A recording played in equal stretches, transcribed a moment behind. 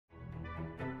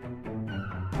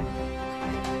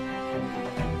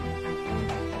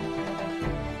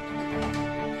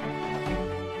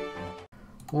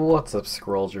What's up,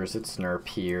 Scrollgers? It's Nerp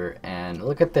here, and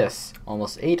look at this.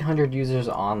 Almost 800 users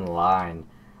online.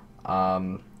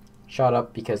 Shot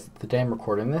up because the day I'm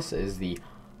recording this is the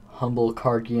Humble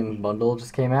Card Game Bundle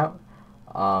just came out.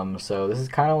 So this is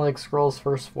kind of like Scroll's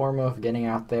first form of getting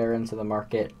out there into the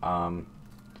market.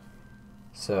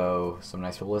 So some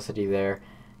nice publicity there,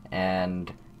 and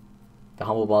the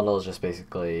Humble Bundle is just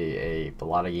basically a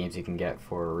lot of games you can get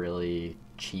for a really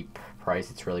cheap price.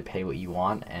 It's really pay what you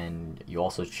want, and you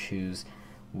also choose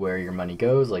where your money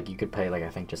goes. Like you could pay I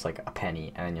think just like a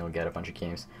penny, and then you'll get a bunch of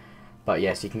games. But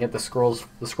yes, you can get the Scrolls.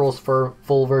 The Scrolls for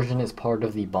full version is part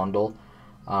of the bundle,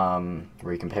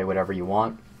 where you can pay whatever you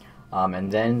want.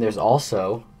 And then there's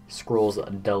also Scrolls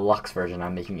Deluxe version.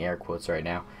 I'm making air quotes right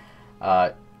now.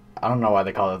 I don't know why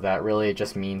they call it that. Really, it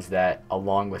just means that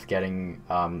along with getting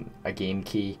a game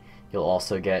key, you'll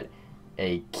also get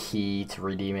a key to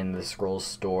redeem in the Scrolls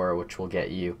store, which will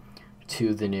get you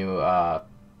to the new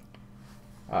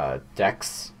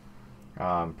decks,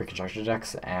 pre-constructed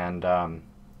decks, and a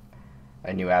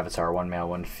new avatar, one male,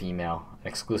 one female, an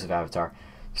exclusive avatar.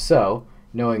 So,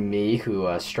 knowing me,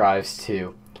 who strives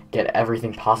to get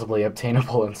everything possibly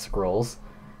obtainable in Scrolls,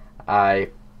 I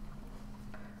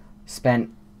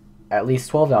spent at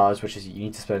least $12, which is you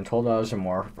need to spend $12 or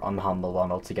more on the Humble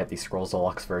Bundle to get the Scrolls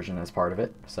Deluxe version as part of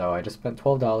it. So I just spent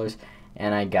 $12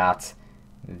 and I got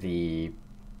the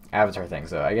avatar thing.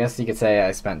 So I guess you could say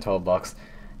I spent $12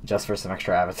 just for some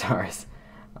extra avatars.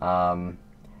 And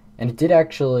it did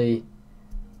actually.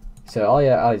 So all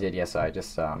I did, yes, I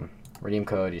just redeem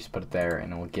code. You just put it there,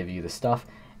 and it will give you the stuff.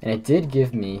 And it did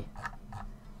give me.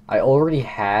 I already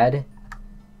had.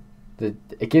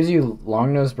 It gives you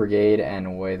Longnose Brigade and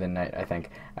Away the Night, I think.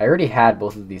 I already had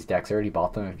both of these decks. I already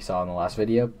bought them, if you saw in the last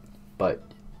video. But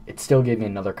it still gave me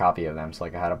another copy of them. So I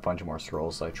had a bunch of more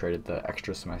Scrolls. So I traded the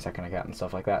extras to my second account and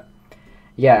stuff like that.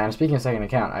 Yeah, and speaking of second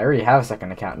account, I already have a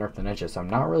second account, Nerf the Ninja. So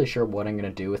I'm not really sure what I'm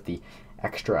going to do with the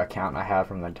extra account I have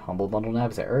from the Humble Bundle now,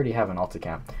 because I already have an alt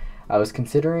account. I was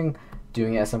considering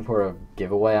doing it as some sort of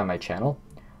giveaway on my channel.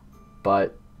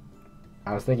 But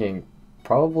I was thinking,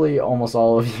 probably almost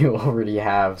all of you already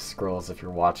have Scrolls if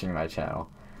you're watching my channel.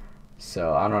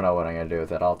 So I don't know what I'm going to do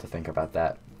with it. I'll have to think about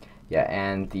that. Yeah,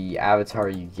 and the avatar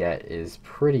you get is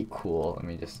pretty cool. Let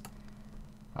me just...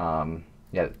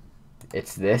 yeah,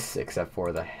 it's this, except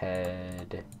for the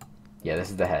head. Yeah,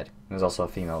 this is the head. There's also a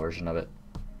female version of it.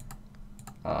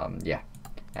 Yeah.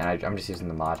 And I'm just using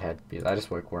the mod head, because I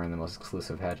just like wearing the most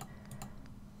exclusive head.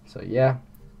 So yeah,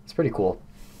 it's pretty cool.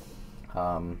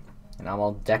 And I'm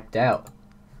all decked out.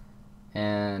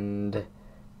 And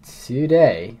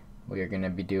today we are going to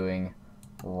be doing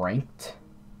ranked.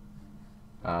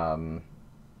 Number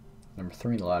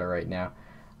 3 in the ladder right now.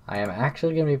 I am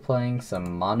actually going to be playing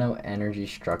some Mono Energy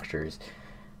Structures.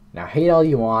 Now, hate all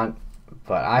you want,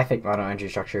 but I think Mono Energy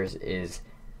Structures is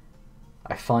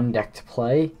a fun deck to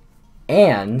play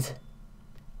and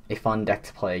a fun deck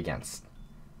to play against.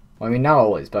 Well, I mean, not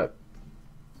always, but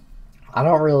I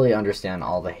don't really understand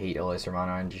all the hate always for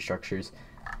Mono Energy Structures.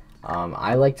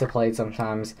 I like to play it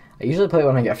sometimes. I usually play it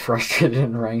when I get frustrated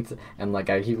in ranked, and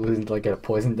I keep losing to a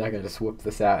poison deck. I just whip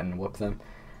this out and whip them.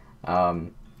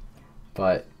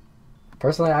 But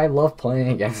personally, I love playing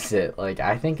against it.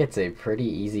 I think it's a pretty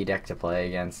easy deck to play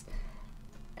against,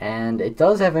 and it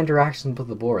does have interactions with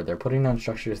the board. They're putting down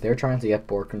structures. They're trying to get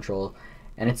board control,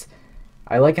 and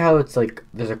I like how it's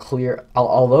there's a clear.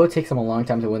 Although it takes them a long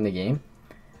time to win the game,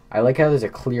 I like how there's a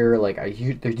clear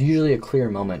there's usually a clear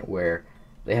moment where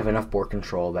they have enough board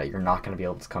control that you're not going to be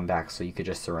able to come back, so you could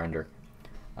just surrender.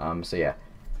 So yeah,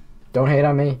 don't hate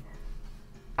on me.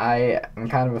 I am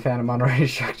kind of a fan of Mono Energy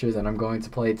Structures, and I'm going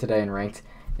to play it today in ranked.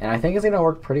 And I think it's going to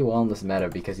work pretty well in this meta,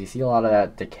 because you see a lot of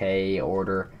that decay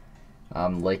order,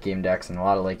 late game decks, and a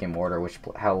lot of late game order, which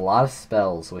have a lot of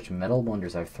spells, which Metal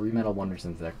Wonders, I have 3 Metal Wonders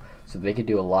in the deck, so they could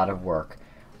do a lot of work.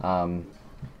 And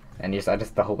I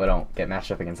just hope I don't get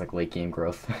matched up against late game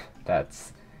growth.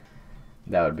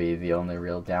 That would be the only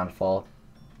real downfall.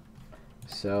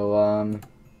 So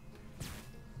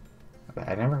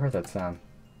I never heard that sound.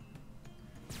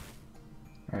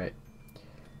 All right.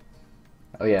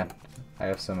 Oh yeah, I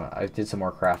did some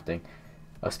more crafting.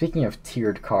 Speaking of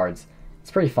tiered cards,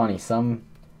 it's pretty funny.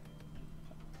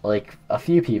 A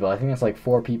few people, I think it's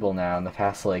 4 people now in the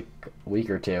past week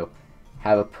or two,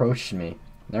 have approached me.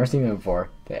 Never seen them before.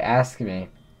 They asked me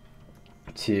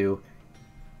to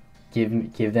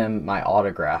give them my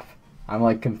autograph.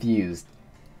 I'm confused.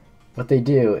 What they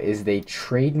do is they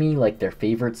trade me their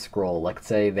favorite scroll. Let's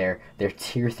say their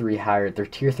tier 3 higher, their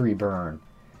tier 3 burn.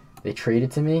 They trade it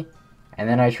to me, and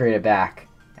then I trade it back,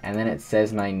 and then it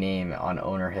says my name on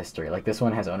owner history. Like, this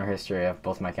one has owner history of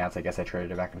both my accounts. I guess I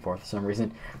traded it back and forth for some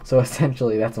reason. So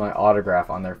essentially, that's my autograph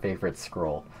on their favorite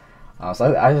scroll.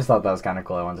 So I just thought that was kind of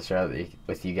cool. I wanted to share that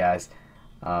with you guys.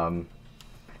 So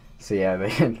yeah,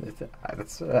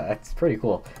 that's pretty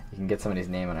cool. You can get somebody's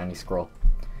name on any scroll.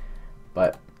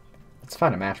 But let's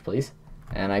find a match, please.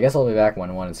 And I guess I'll be back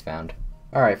when one is found.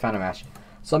 Alright, found a match.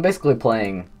 So I'm basically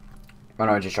playing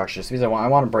energy structures because I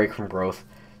want to break from growth.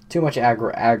 Too much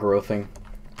aggrowthing.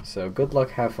 So good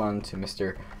luck, have fun to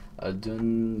Mr.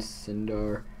 Adun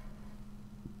Sindar.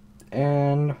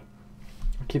 And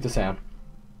keep the sound.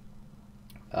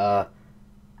 I'll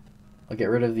get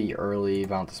rid of the early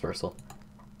violent dispersal.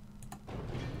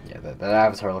 Yeah, that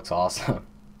avatar looks awesome.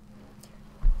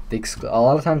 A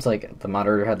lot of times, like, the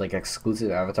moderator had, like, exclusive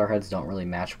avatar heads don't really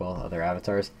match well with other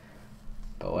avatars.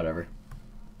 But whatever.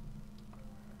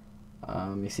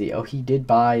 You see, oh, he did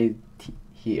buy...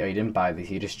 he didn't buy these,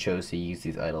 he just chose to use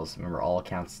these idols. Remember, all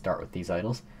accounts start with these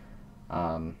idols.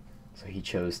 So he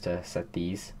chose to set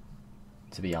these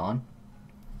to be on.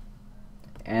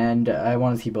 And I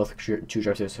want to see both true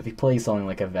drops here. So if he plays something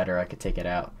like a Vetter, I could take it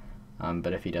out.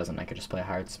 But if he doesn't, I could just play a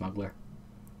hired smuggler.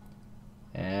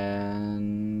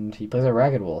 And he plays a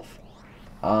ragged wolf.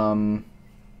 I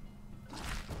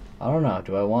don't know.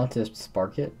 Do I want to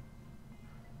spark it?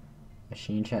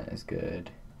 Machine chant is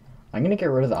good. I'm gonna get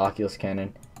rid of the Oculus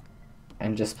cannon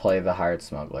and just play the hired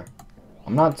smuggler.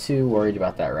 I'm not too worried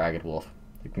about that ragged wolf.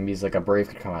 It can be like a brave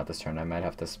could come out this turn. I might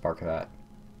have to spark that.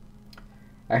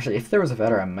 Actually, if there was a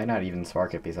Vetter, I might not even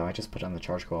spark it because I might just put on the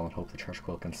charge coil and hope the charge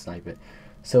coil can snipe it.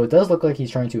 So it does look like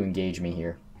he's trying to engage me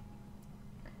here.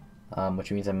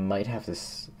 Which means I might have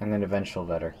this, and then eventual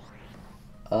Vetter.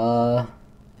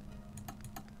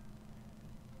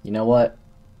 You know what?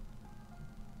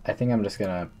 I think I'm just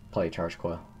gonna play charge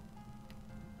coil.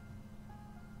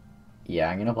 Yeah,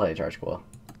 I'm gonna play a charge coil.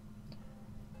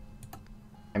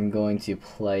 I'm going to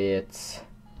play it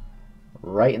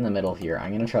right in the middle here.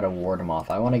 I'm gonna try to ward him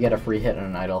off. I want to get a free hit on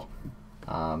an idol.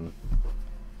 And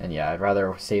yeah, I'd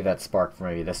rather save that spark for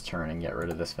maybe this turn and get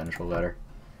rid of this vengeful Vetter.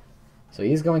 So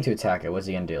he's going to attack it. What's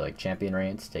he gonna do? Like champion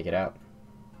reigns, take it out.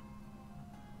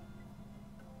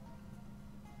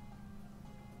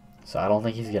 So I don't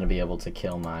think he's gonna be able to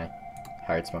kill my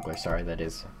hired smuggler. Sorry, that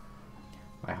is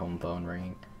my home phone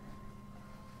ringing.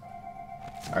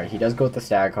 Alright, he does go with the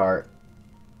stag heart.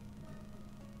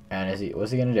 And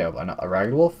what's he gonna do? A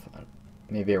ragged wolf?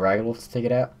 Maybe a ragged wolf to take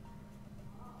it out?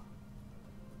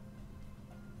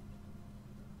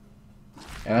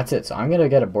 And that's it. So I'm gonna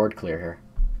get a board clear here.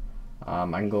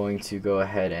 I'm going to go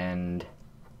ahead and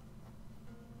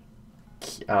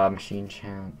machine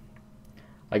chant.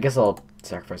 I guess I'll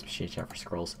sacrifice machine chant for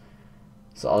scrolls.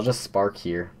 So I'll just spark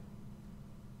here.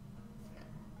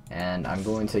 And I'm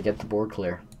going to get the board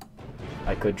clear.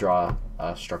 I could draw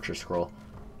a structure scroll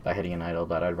by hitting an idol,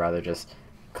 but I'd rather just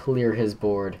clear his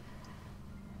board.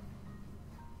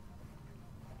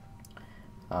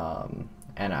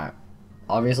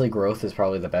 Obviously growth is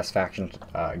probably the best faction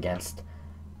against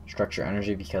structure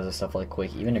energy because of stuff like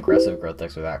Quake. Even aggressive growth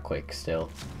decks without Quake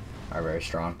still are very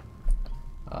strong.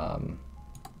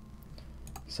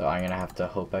 So I'm gonna have to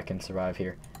hope I can survive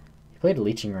here. He played a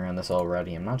leeching ring on this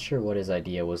already. I'm not sure what his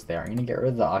idea was there. I'm gonna get rid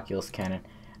of the Oculus cannon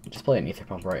and just play an ether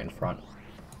pump right in front.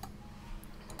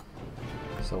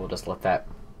 So we'll just let that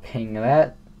ping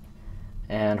that,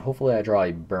 and hopefully I draw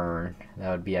a burn.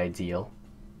 That would be ideal.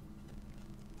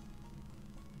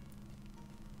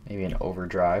 Maybe an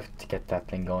overdrive to get that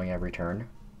thing going every turn.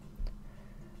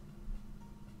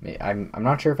 I'm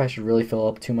not sure if I should really fill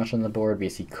up too much on the board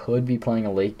because he could be playing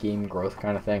a late game growth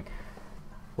kind of thing.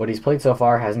 What he's played so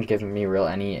far hasn't given me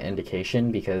any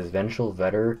indication because Vengeful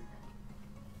Vetter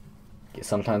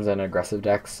sometimes in aggressive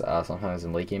decks, sometimes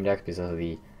in late game decks because of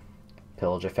the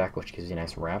pillage effect, which gives you a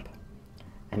nice ramp.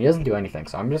 And he doesn't do anything,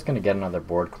 so I'm just going to get another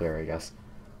board clear, I guess.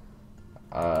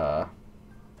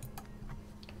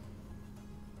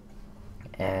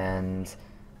 And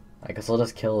I guess I'll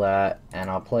just kill that, and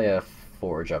I'll play a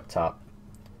Forge up top.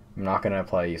 I'm not going to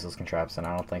play Useless Contraption,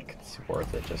 and I don't think it's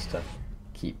worth it just to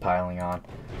keep piling on.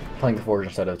 Playing the Forge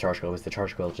instead of the Charge Coil, because the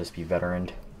Charge Coil will just be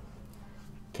Veteraned.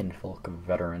 Kinfolk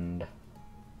Veteraned.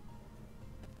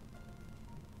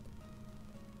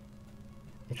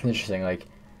 It's interesting, like,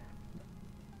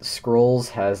 Scrolls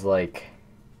has, like...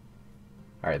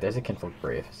 Alright, there's a Kinfolk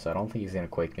Brave, so I don't think he's going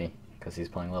to Quake me, because he's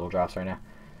playing little drops right now.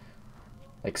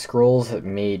 Like, Scrolls have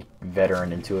made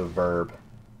Veteran into a verb,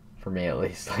 for me at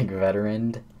least, like,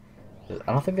 Veteraned.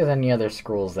 I don't think there's any other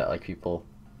Scrolls that, like, people,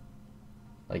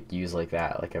 like, use like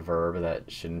that, like a verb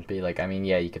that shouldn't be. Like, I mean,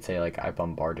 yeah, you could say, like, I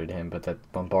bombarded him, but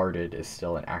that bombarded is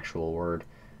still an actual word.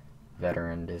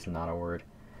 Veteran is not a word.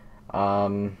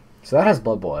 So that has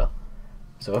Blood Boil.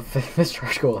 So if this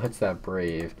Charge Coil hits that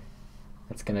Brave,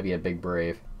 that's going to be a big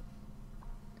Brave.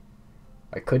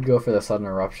 I could go for the Sudden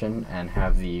Eruption and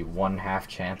have the 1/2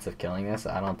 chance of killing this.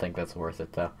 I don't think that's worth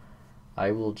it though.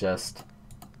 I will just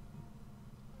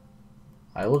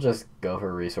go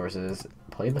for resources,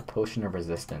 play the Potion of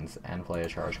Resistance, and play a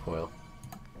Charge Coil.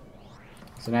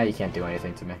 So now you can't do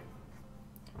anything to me.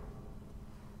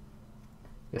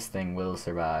 This thing will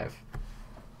survive.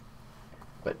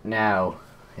 But now,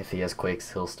 if he has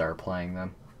Quakes, he'll start playing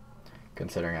them.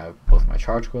 Considering I have both my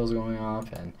Charge Coils going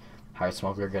off and High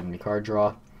Smoker getting me card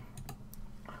draw.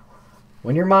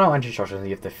 When you're mono entry structures,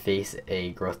 you have to face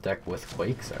a growth deck with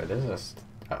Quakes. Or this is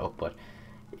but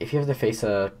if you have to face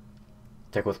a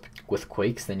deck with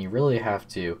Quakes, then you really have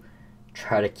to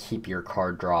try to keep your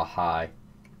card draw high.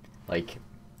 Like,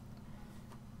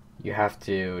 you have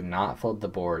to not flood the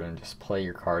board and just play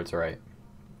your cards right.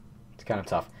 It's kind of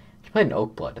tough. He played an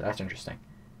Oak Blood. That's interesting.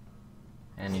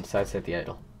 And he decides to hit the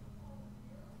idol.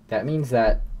 That means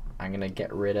that I'm going to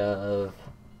get rid of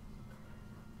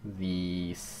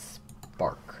the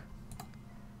Spark.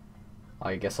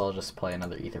 I guess I'll just play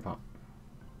another Ether Pump.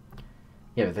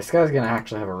 Yeah, but this guy's going to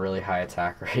actually have a really high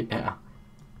attack right now,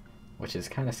 which is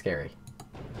kind of scary.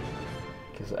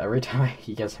 Because every time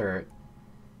he gets hurt,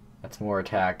 that's more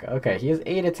attack. Okay, he has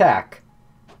 8 attack.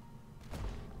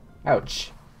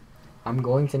 Ouch. I'm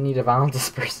going to need a Violent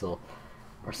Dispersal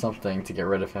or something to get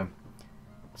rid of him.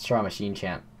 Let's try Machine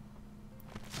Chant.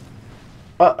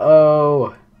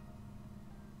 Uh-oh.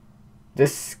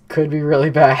 This could be really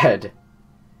bad.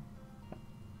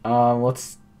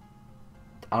 Let's...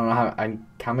 I don't know how am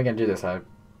I gonna do this? I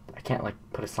can't like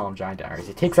put a Solemn Giant down.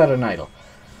 He takes out an idol.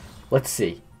 Let's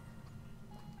see.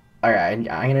 Alright,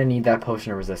 I'm gonna need that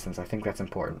Potion of Resistance. I think that's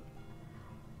important.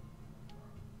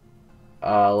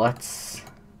 Let's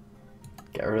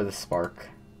get rid of the Spark.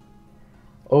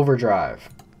 Overdrive.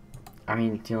 I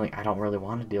mean, dealing. I don't really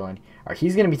want to deal any. Alright,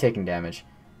 he's gonna be taking damage.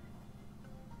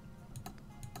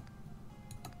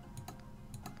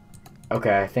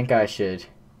 Okay, I think I should.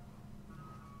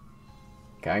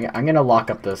 Okay, I'm gonna lock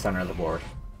up the center of the board.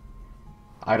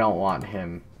 I don't want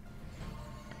him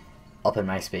up in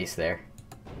my space there.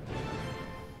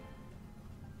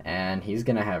 And he's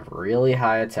gonna have really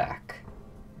high attack.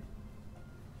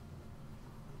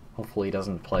 Hopefully he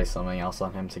doesn't play something else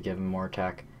on him to give him more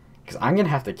attack. Because I'm gonna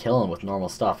have to kill him with normal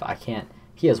stuff. I can't.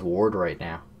 He has ward right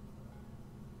now.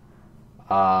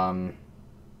 I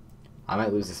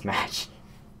might lose this match.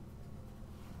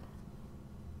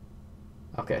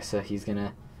 Okay, so he's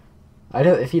gonna...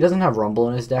 if he doesn't have Rumble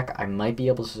in his deck, I might be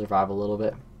able to survive a little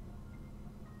bit.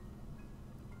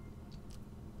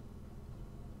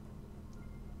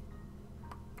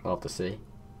 We'll have to see.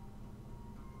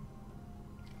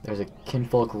 There's a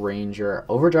Kinfolk Ranger.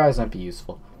 Overdrives might be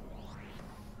useful.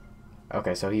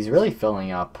 Okay, so he's really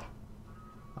filling up.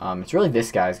 It's really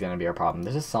this guy's gonna be our problem.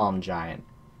 This is Solemn Giant.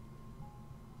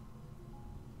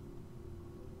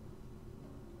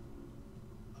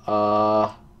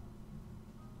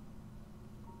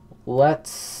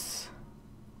 Let's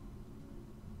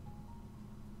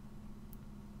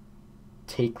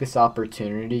take this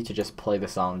opportunity to just play the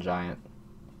Solemn Giant.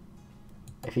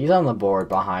 If he's on the board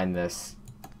behind this,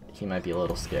 he might be a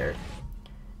little scared.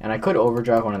 And I could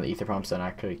overdrive one of the Ether Pumps and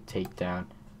actually take down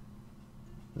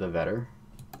the Vetter.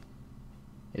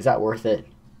 Is that worth it?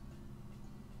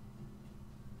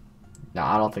 No,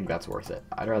 I don't think that's worth it.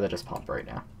 I'd rather just pump right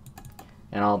now.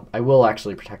 And I will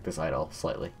actually protect this idol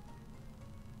slightly.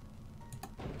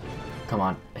 Come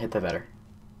on, hit the Vetter.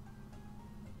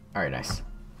 Alright, nice.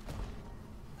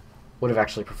 Would have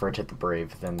actually preferred to hit the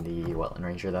Brave than the Wetland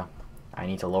Ranger, though. I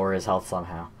need to lower his health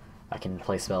somehow. I can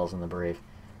play spells in the Brave.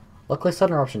 Luckily,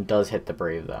 Sudden Eruption does hit the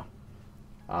Brave, though.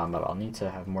 But I'll need to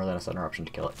have more than a Sudden Eruption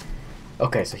to kill it.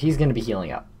 Okay, so he's going to be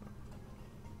healing up.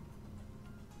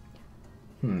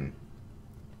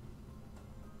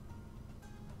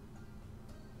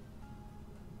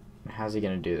 How's he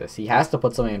going to do this? He has to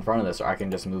put something in front of this, or I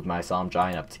can just move my Solemn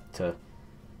Giant up to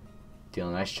deal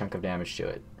a nice chunk of damage to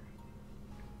it.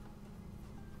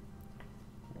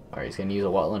 Alright, he's going to use a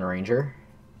Wetland Ranger.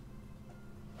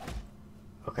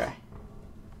 Okay.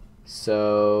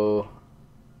 So...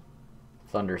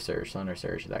 Thunder Surge,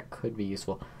 that could be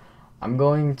useful. I'm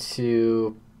going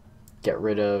to get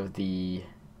rid of the...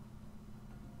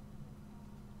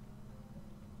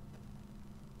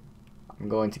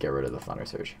 Thunder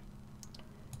Surge.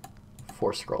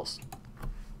 4 scrolls.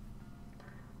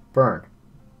 Burn.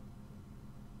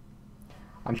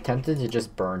 I'm tempted to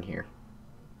just burn here.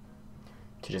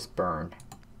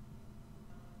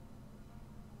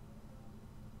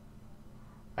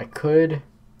 I could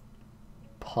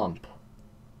pump.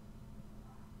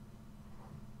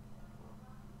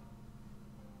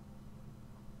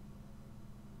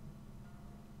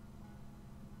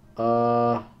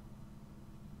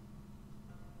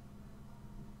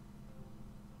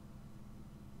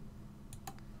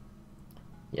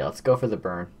 Yeah, let's go for the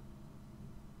burn.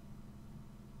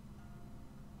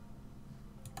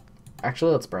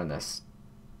 Actually, let's burn this.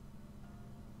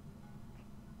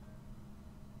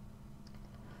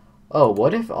 Oh,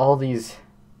 what if all these...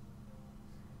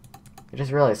 I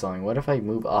just realized something. What if I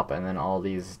move up and then all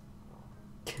these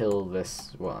kill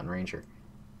this one ranger?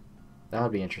 That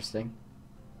would be interesting.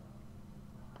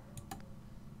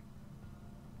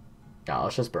 No,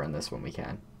 let's just burn this when we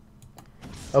can.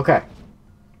 Okay.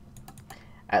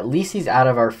 At least he's out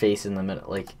of our face in the middle.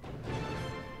 Like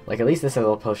at least this has a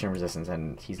little potion of resistance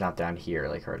and he's not down here,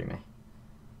 like, hurting me.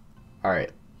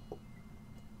 Alright.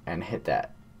 And hit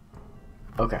that.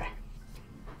 Okay.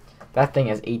 That thing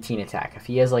has 18 attack. If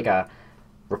he has, like, a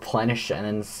replenish and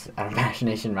then an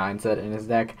imagination mindset in his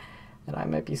deck, then I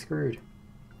might be screwed.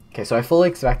 Okay, so I fully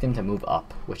expect him to move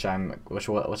up, which I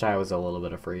was a little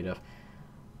bit afraid of.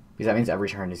 Because that means every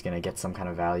turn he's going to get some kind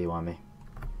of value on me.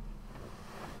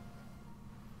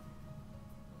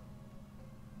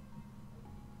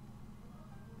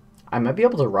 I might be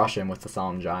able to rush him with the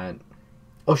Solemn Giant.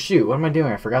 Oh shoot, what am I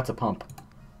doing? I forgot to pump.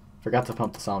 Forgot to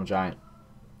pump the Solemn Giant.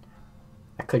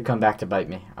 That could come back to bite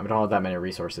me. I don't have that many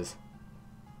resources.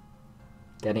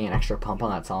 Getting an extra pump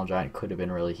on that Solemn Giant could have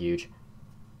been really huge.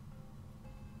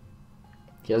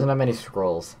 He doesn't have many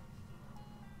scrolls.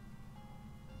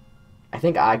 I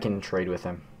think I can trade with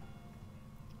him.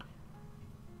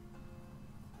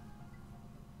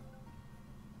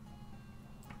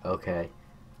 Okay.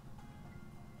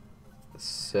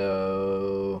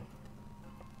 So...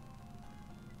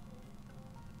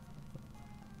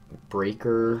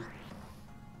 Breaker.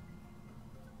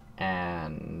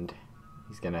 And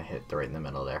he's gonna hit right in the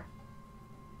middle there.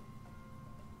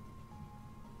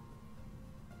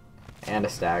 And a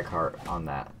stag heart on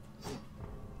that.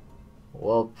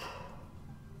 Well,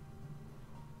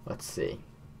 let's see.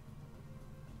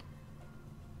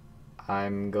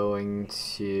 I'm going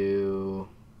to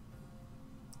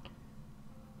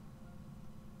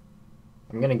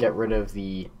get rid of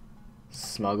the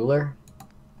smuggler.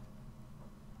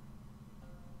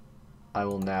 I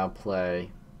will now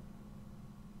play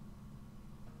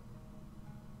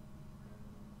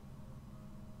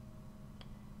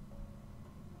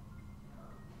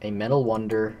a Metal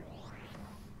Wonder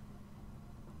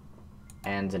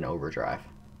and an Overdrive.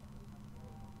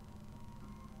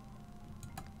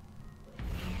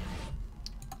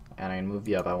 And I can move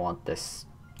you up. I want this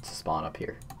to spawn up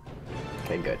here.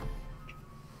 Okay, good.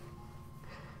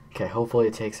 Okay, hopefully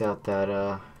it takes out that,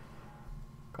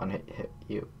 gonna hit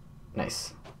you.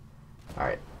 Nice.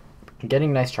 Alright.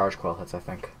 Getting nice charge coil hits, I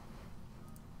think.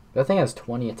 That thing has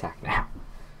 20 attack now.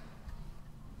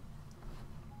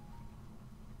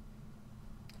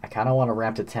 I kind of want to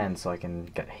ramp to 10 so I can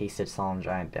get hasted Solemn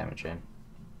Giant damage in.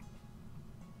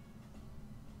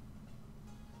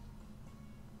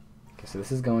 Okay, so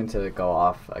this is going to go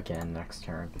off again next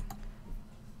turn.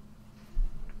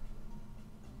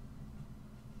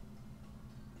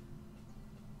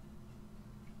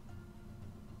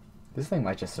 This thing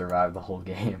might just survive the whole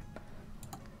game.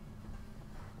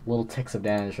 Little ticks of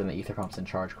damage from the ether pumps and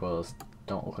charge coils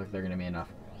don't look like they're going to be enough.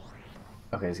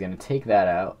 Okay, he's going to take that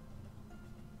out.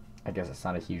 I guess it's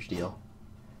not a huge deal.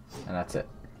 And that's it.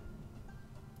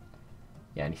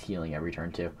 Yeah, and he's healing every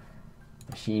turn too.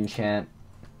 Machine Chant.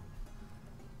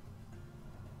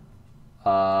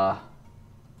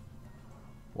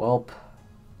 Welp.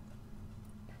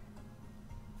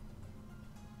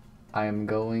 I am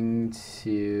going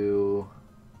to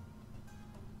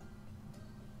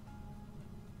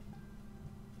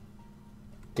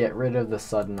get rid of the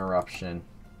sudden eruption.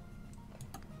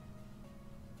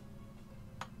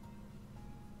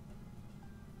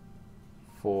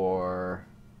 For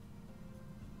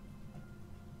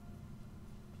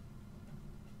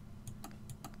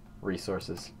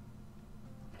resources.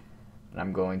 And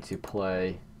I'm going to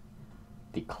play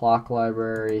the Clock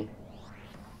Library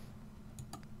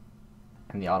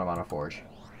and the Automata Forge.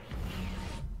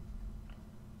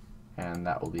 And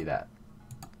that will be that.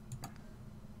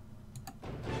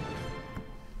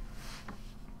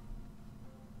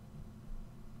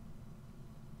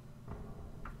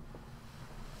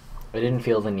 I didn't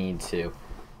feel the need to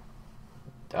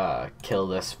kill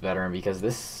this veteran because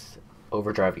this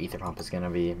Overdrive Ether Pump is going to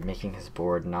be making his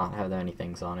board not have any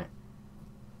things on it.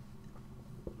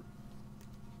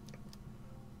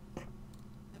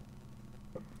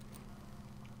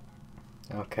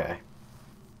 Okay.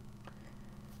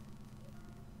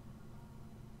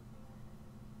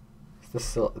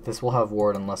 This will have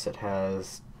ward unless it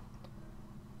has...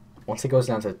 Once it goes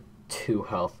down to 2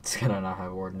 health, it's gonna not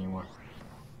have ward anymore.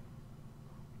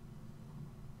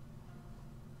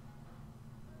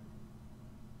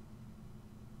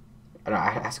 I don't know,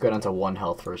 it has to go down to 1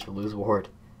 health first to lose ward.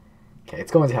 Okay,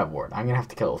 it's going to have ward. I'm gonna have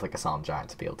to kill it with like a Solemn Giant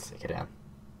to be able to take it in.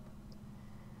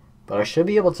 But I should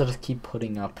be able to just keep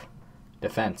putting up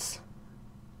defense.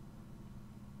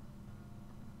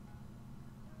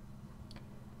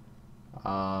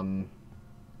 And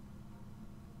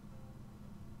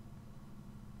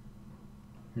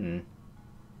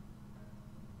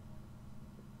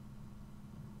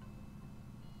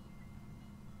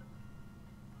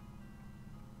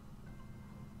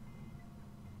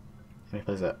he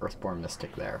plays an Earthborn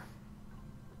Mystic there.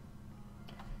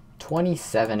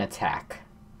 27 attack.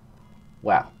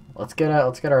 Wow. Let's get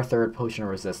our 3rd potion of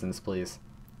resistance, please.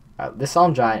 This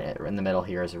Solemn Giant in the middle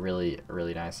here is really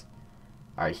nice.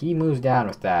 Alright, he moves down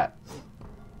with that.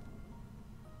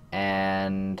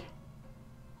 And...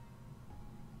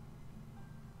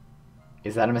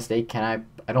 Is that a mistake? Can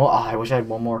I don't... Oh, I wish I had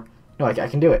one more. No, I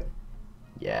can do it.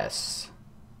 Yes.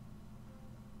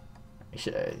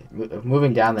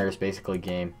 Moving down there is basically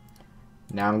game.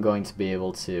 Now I'm going to be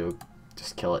able to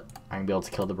just kill it. I'm going to be able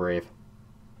to kill the Brave.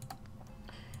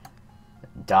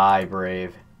 Die,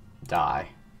 Brave. Die.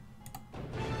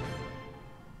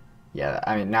 Yeah,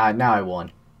 I mean, now I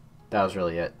won. That was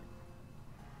really it.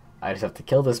 I just have to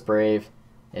kill this Brave.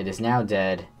 It is now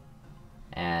dead.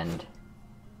 And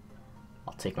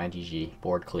I'll take my GG.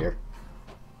 Board clear.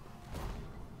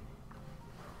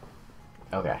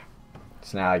 Okay.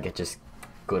 So now I get just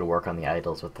go to work on the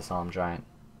idols with the Solemn Giant.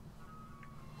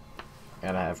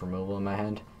 And I have removal in my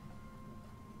hand.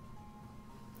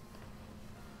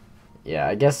 Yeah,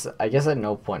 I guess at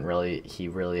no point he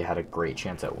really had a great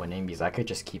chance at winning because I could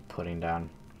just keep putting down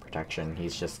protection.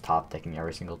 He's just top decking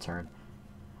every single turn.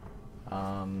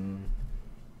 I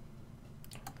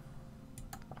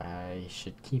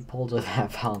should keep hold of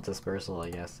that Violent Dispersal, I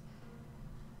guess.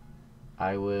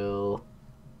 I will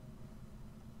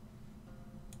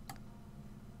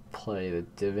play the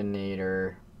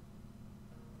Divinator.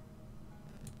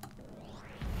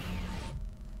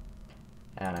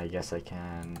 And I guess I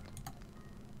can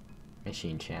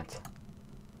Machine Chant.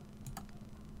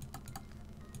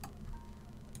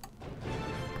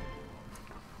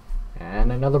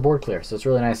 And another board clear. So it's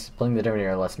really nice. Playing the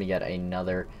Divinator lets me get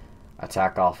another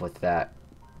attack off with that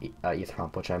Ether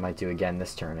Pump, which I might do again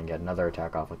this turn and get another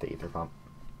attack off with the Ether Pump.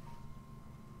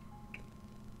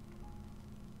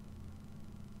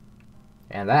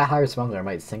 And that Hired Smuggler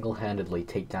might single-handedly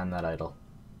take down that idol.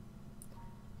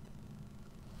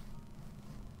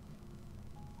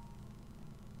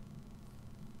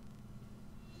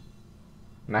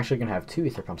 I'm actually going to have 2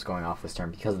 Ether Pumps going off this turn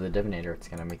because of the Divinator. It's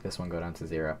going to make this one go down to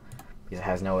 0 because it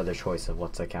has no other choice of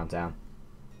what to count down.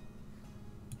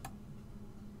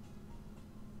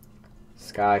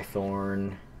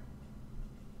 Skythorn.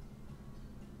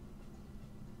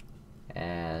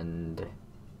 And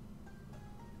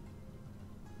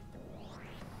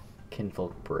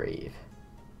Kinfolk Brave.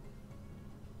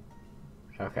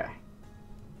 Okay.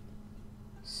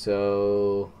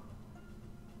 So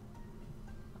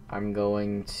I'm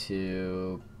going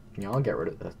to, I'll get rid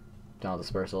of the Violent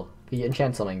Dispersal. If he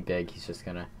enchants something big, he's just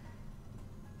gonna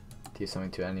do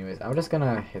something to it anyways. I'm just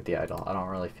gonna hit the idol. I don't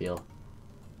really feel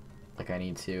like I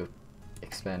need to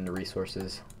expend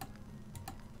resources.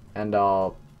 And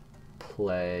I'll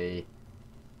play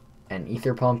an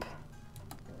Ether Pump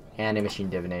and a Machine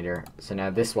Divinator. So now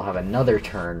this will have another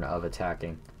turn of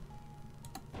attacking.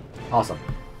 Awesome.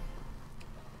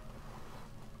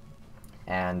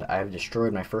 And I've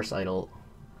destroyed my first idol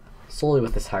solely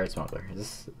with this Hired Smuggler. Is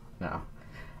this... No. I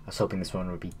was hoping this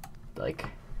one would be, like,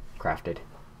 crafted.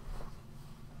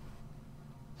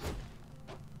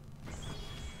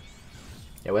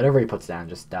 Yeah, whatever he puts down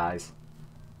just dies.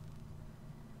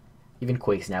 Even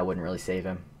Quakes now wouldn't really save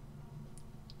him.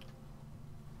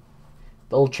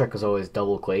 The old trick was always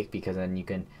double Quake because then you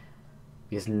can...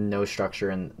 Because no structure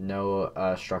in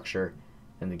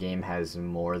the game has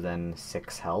more than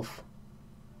 6 health.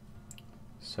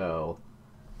 So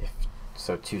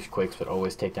 2 Quakes would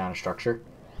always take down a structure,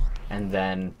 and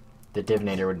then the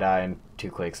Divinator would die and 2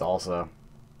 Quakes also.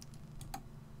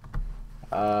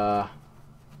 I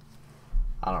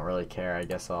don't really care. I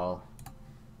guess I'll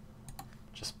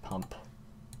just pump,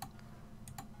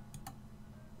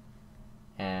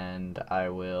 and I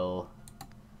will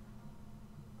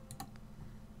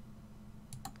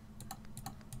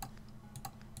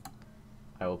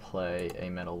play a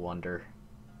Metal Wonder.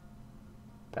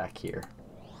 back here.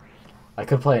 I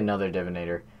could play another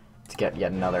Divinator to get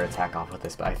yet another attack off with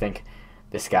this, but I think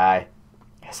this guy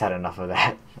has had enough of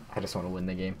that. I just want to win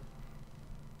the game.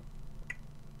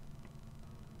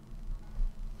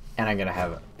 And I'm going to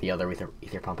have the other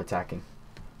Ether Pump attacking.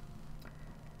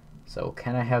 So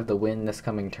can I have the win this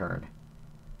coming turn?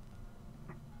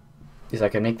 Because I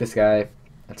can make this guy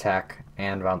attack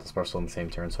and Boundless Parcel in the same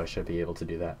turn, so I should be able to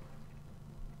do that.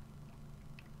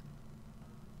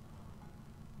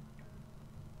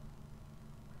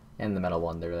 And the Metal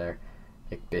Wonder there.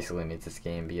 It basically needs this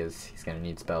game because he's going to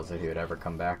need spells if he would ever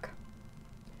come back.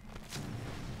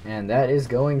 And that is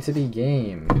going to be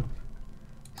game.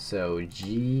 So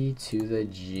G to the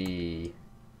G.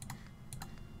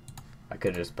 I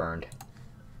could have just burned.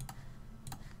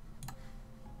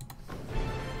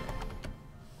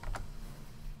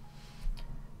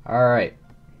 Alright.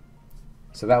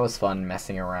 So that was fun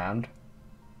messing around.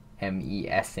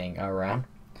 M-E-S-ing around.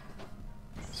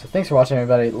 So thanks for watching,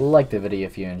 everybody. Like the video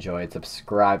if you enjoyed.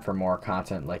 Subscribe for more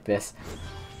content like this.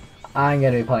 I'm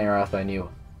going to be playing around with my new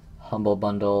Humble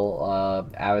Bundle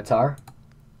avatar.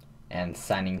 And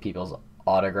signing people's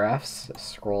autographs,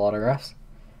 scroll autographs.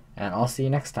 And I'll see you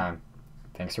next time.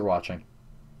 Thanks for watching.